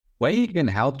whey can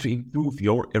help to improve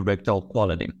your erectile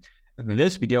quality. In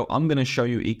this video, I'm going to show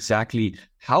you exactly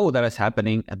how that is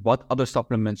happening and what other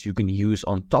supplements you can use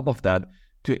on top of that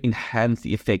to enhance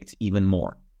the effects even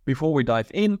more. Before we dive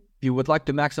in, if you would like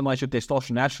to maximize your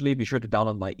testosterone naturally, be sure to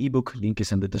download my ebook. Link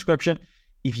is in the description.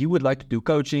 If you would like to do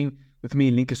coaching with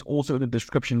me, link is also in the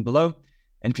description below.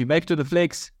 And if you make it to the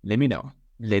flex, let me know.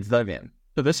 Let's dive in.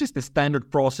 So this is the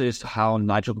standard process how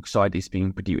nitric oxide is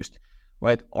being produced.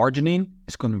 Right, arginine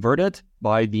is converted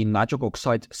by the nitric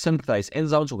oxide synthase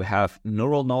enzymes. So we have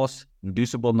neural NOS,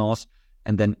 inducible NOS,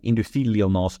 and then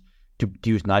endothelial NOS to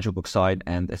produce nitric oxide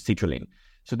and acetylene.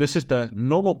 So this is the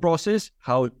normal process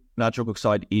how nitric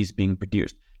oxide is being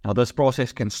produced. Now this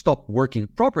process can stop working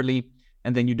properly,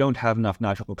 and then you don't have enough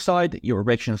nitric oxide, your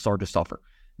erections start to suffer.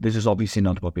 This is obviously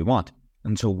not what we want.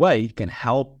 And so whey can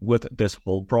help with this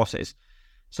whole process.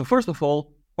 So first of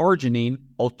all, arginine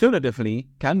alternatively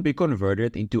can be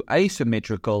converted into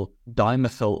asymmetrical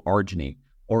dimethyl arginine,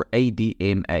 or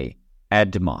ADMA,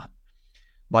 ADMA,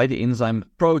 by the enzyme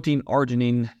protein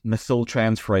arginine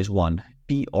methyltransferase 1,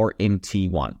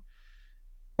 PRMT1.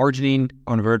 Arginine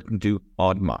converted into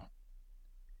ADMA.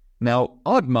 Now,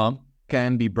 ADMA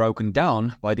can be broken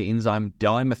down by the enzyme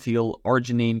dimethyl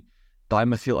arginine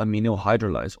dimethyl amino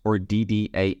hydrolase, or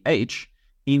DDAH,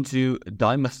 into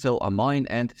dimethylamine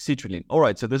and citrulline. All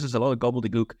right, so this is a lot of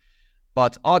gobbledygook,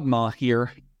 but ADMA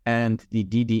here and the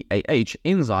DDAH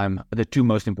enzyme are the two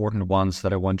most important ones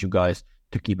that I want you guys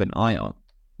to keep an eye on.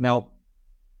 Now,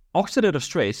 oxidative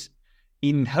stress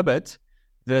inhibits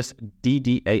this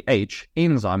DDAH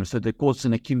enzyme, so that causes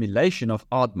an accumulation of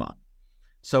ADMA.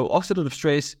 So oxidative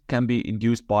stress can be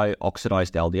induced by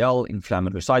oxidized LDL,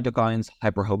 inflammatory cytokines,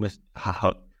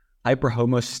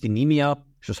 hyperhomocystinemia,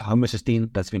 just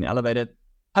homocysteine that's been elevated,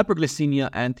 hyperglycemia,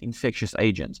 and infectious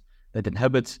agents that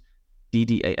inhibits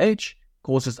DDAH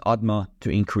causes ADMA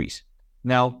to increase.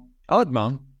 Now,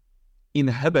 ADMA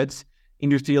inhibits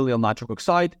endothelial nitric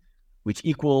oxide, which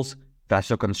equals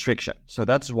vasoconstriction. So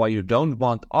that's why you don't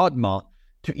want ADMA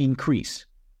to increase.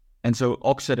 And so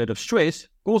oxidative stress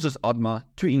causes ADMA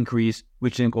to increase,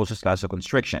 which then causes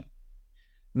vasoconstriction.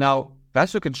 Now,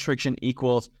 vasoconstriction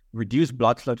equals reduced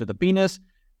blood flow to the penis,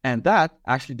 and that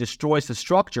actually destroys the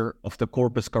structure of the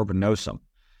corpus cavernosum.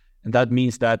 And that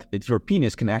means that your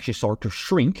penis can actually start to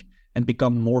shrink and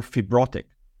become more fibrotic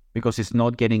because it's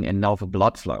not getting enough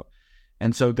blood flow.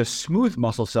 And so the smooth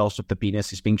muscle cells of the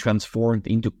penis is being transformed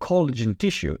into collagen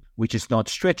tissue, which is not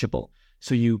stretchable.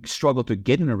 So you struggle to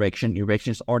get an erection,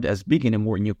 erections aren't as big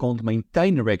anymore, and you can't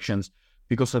maintain erections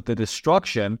because of the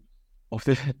destruction of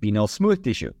the penile smooth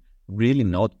tissue. Really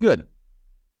not good.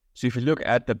 So if you look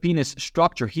at the penis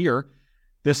structure here,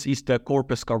 this is the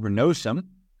corpus cavernosum,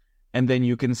 and then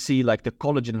you can see like the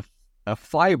collagen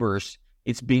fibers,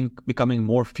 it's becoming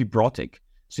more fibrotic.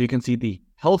 So you can see the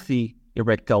healthy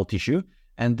erectile tissue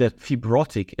and the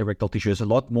fibrotic erectile tissue. There's a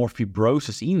lot more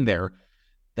fibrosis in there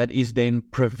that is then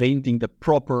preventing the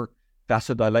proper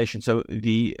vasodilation. So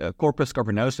the corpus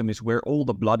cavernosum is where all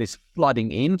the blood is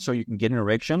flooding in so you can get an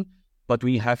erection. But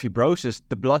when you have fibrosis,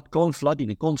 the blood can't flood in,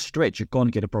 it can't stretch, you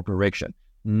can't get a proper erection.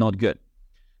 Not good.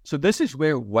 So this is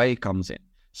where whey comes in.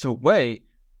 So whey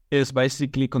is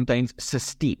basically contains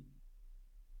cysteine.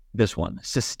 This one,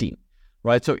 cysteine,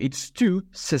 right? So it's two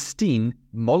cysteine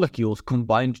molecules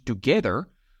combined together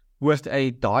with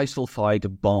a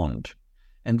disulfide bond.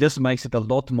 And this makes it a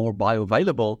lot more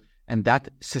bioavailable, and that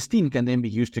cysteine can then be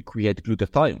used to create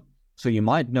glutathione. So you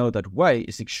might know that whey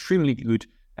is extremely good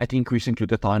at increasing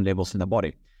glutathione levels in the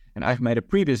body. And I've made a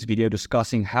previous video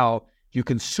discussing how you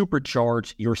can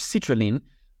supercharge your citrulline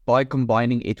by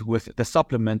combining it with the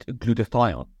supplement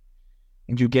glutathione.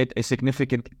 And you get a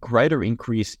significant greater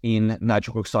increase in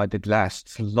nitric oxide that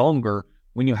lasts longer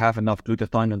when you have enough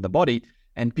glutathione in the body,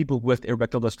 and people with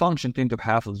erectile dysfunction tend to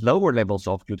have lower levels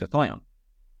of glutathione.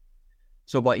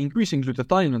 So by increasing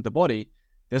glutathione in the body,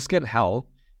 this can help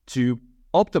to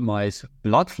optimize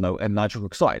blood flow and nitric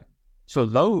oxide. So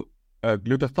low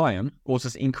glutathione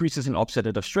causes increases in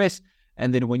oxidative stress,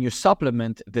 and then when you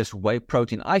supplement this whey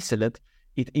protein isolate,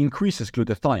 it increases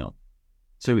glutathione.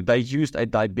 So they used a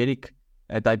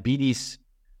diabetes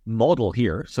model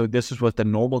here. So this was the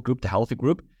normal group, the healthy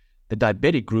group, the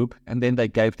diabetic group, and then they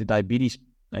gave the diabetes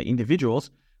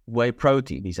individuals whey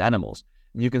protein, these animals.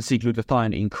 And you can see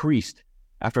glutathione increased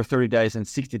after 30 days and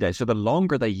 60 days. So the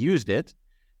longer they used it,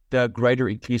 the greater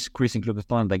increase in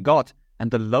glutathione they got, and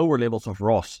the lower levels of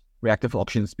ROS, reactive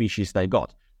oxygen species, they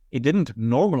got. It didn't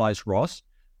normalize ROS,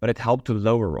 but it helped to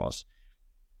lower ROS.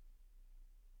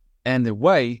 And the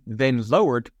whey then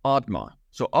lowered ADMA.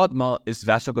 So ADMA is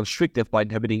vasoconstrictive by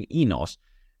inhibiting eNOS,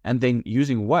 and then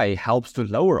using whey helps to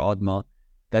lower ADMA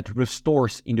that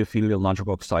restores endothelial nitric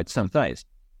oxide synthase.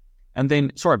 And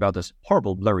then, sorry about this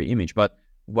horrible blurry image, but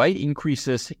whey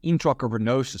increases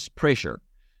intracavernosus pressure.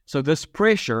 So this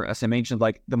pressure, as I mentioned,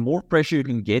 like the more pressure you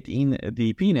can get in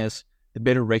the penis, the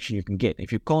better erection you can get.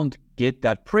 If you can't get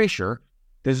that pressure,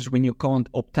 this is when you can't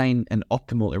obtain an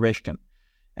optimal erection.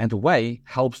 And whey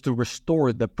helps to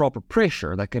restore the proper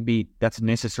pressure that's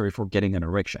necessary for getting an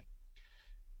erection.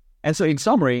 And so in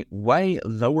summary, whey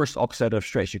lowers oxidative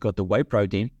stress. You got the whey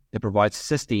protein that provides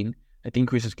cysteine, it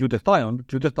increases glutathione.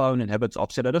 Glutathione inhibits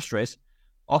oxidative stress.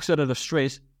 Oxidative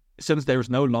stress, since there is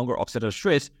no longer oxidative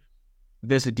stress,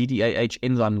 this DDAH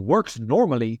enzyme works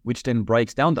normally, which then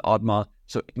breaks down the ADMA,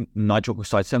 so nitric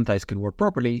oxide synthase can work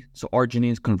properly, so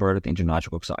arginine is converted into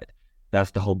nitric oxide.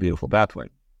 That's the whole beautiful pathway.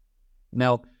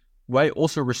 Now, whey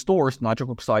also restores nitric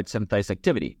oxide synthase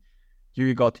activity. Here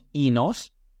you got eNOS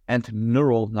and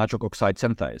neural nitric oxide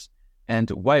synthase. And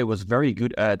whey was very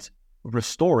good at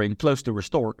restoring, close to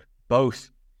restore,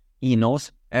 both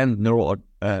eNOS and neural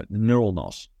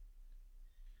NOS.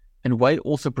 And whey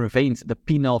also prevents the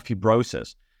penile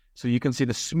fibrosis. So you can see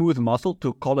the smooth muscle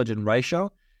to collagen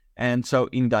ratio. And so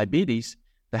in diabetes,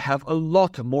 they have a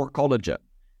lot more collagen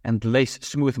and less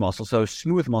smooth muscle. So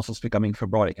smooth muscles becoming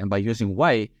fibrotic. And by using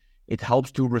whey, it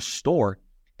helps to restore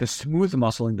the smooth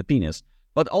muscle in the penis.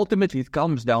 But ultimately, it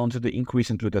comes down to the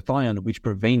increase in glutathione, which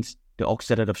prevents the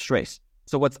oxidative stress.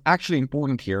 So what's actually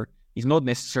important here is not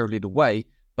necessarily the whey,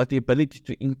 but the ability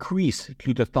to increase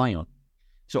glutathione.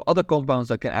 So other compounds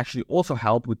that can actually also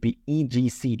help would be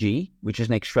EGCG, which is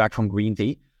an extract from green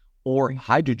tea, or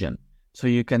hydrogen. So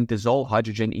you can dissolve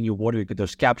hydrogen in your water, you get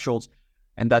those capsules,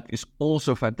 and that is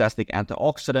also fantastic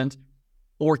antioxidant.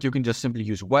 Or you can just simply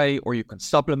use whey, or you can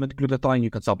supplement glutathione, you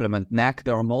can supplement NAC.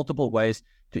 There are multiple ways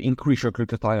to increase your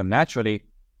glutathione naturally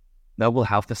that will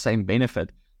have the same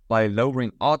benefit by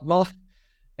lowering ADMA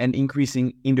and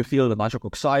increasing endothelial nitric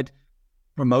oxide,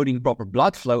 promoting proper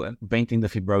blood flow and preventing the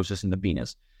fibrosis in the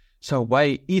penis. So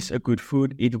whey is a good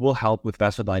food. It will help with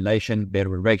vasodilation,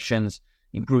 better erections,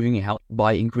 improving health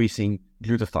by increasing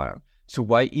glutathione. So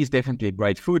whey is definitely a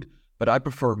great food, but I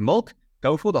prefer milk.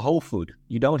 Go for the whole food.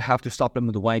 You don't have to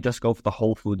supplement the whey, just go for the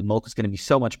whole food. The milk is going to be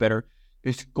so much better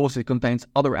because it contains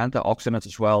other antioxidants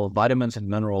as well, vitamins and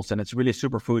minerals, and it's really a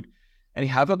superfood. And if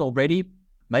you haven't already,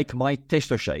 make my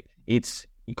testo shake. It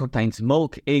contains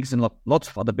milk, eggs, and lots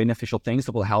of other beneficial things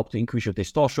that will help to increase your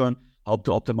testosterone, help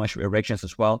to optimize your erections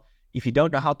as well. If you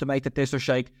don't know how to make the testo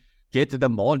shake, get the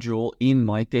module in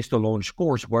my Testo Launch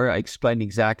course where I explain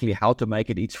exactly how to make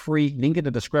it. It's free, link in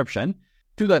the description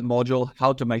to that module,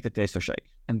 how to make the testo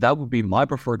shake. And that would be my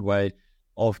preferred way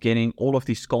of getting all of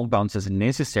these compounds as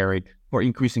necessary for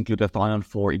increasing glutathione,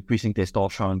 for increasing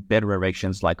testosterone, better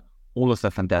erections, like all of the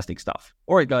fantastic stuff.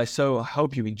 All right, guys, so I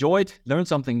hope you enjoyed, learned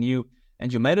something new,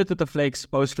 and you made it to the flex.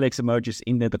 Post flex emojis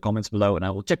in the comments below, and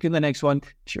I will check you in the next one.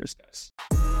 Cheers,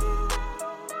 guys.